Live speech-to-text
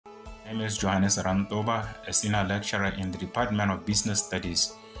My name is Johannes Rantoba, a senior lecturer in the Department of Business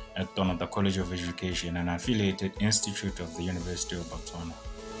Studies at Tonota College of Education, an affiliated institute of the University of Botswana.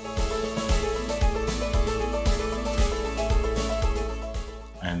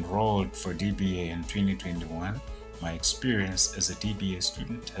 I enrolled for DBA in 2021. My experience as a DBA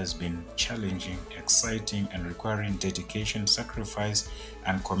student has been challenging, exciting, and requiring dedication, sacrifice,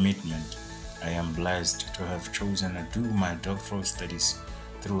 and commitment. I am blessed to have chosen to do my doctoral studies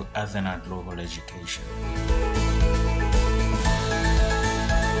through Athena Global Education.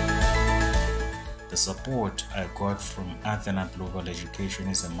 The support I got from Athena Global Education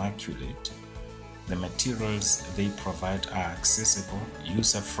is immaculate. The materials they provide are accessible,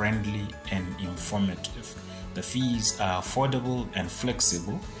 user-friendly, and informative. The fees are affordable and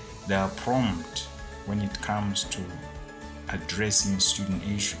flexible. They are prompt when it comes to addressing student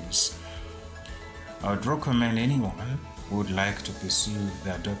issues. I would recommend anyone who would like to pursue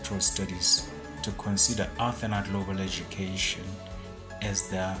their doctoral studies to consider Athena Global Education as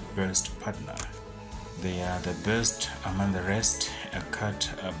their best partner. They are the best among the rest, a cut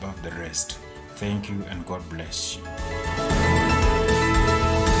above the rest. Thank you and God bless you.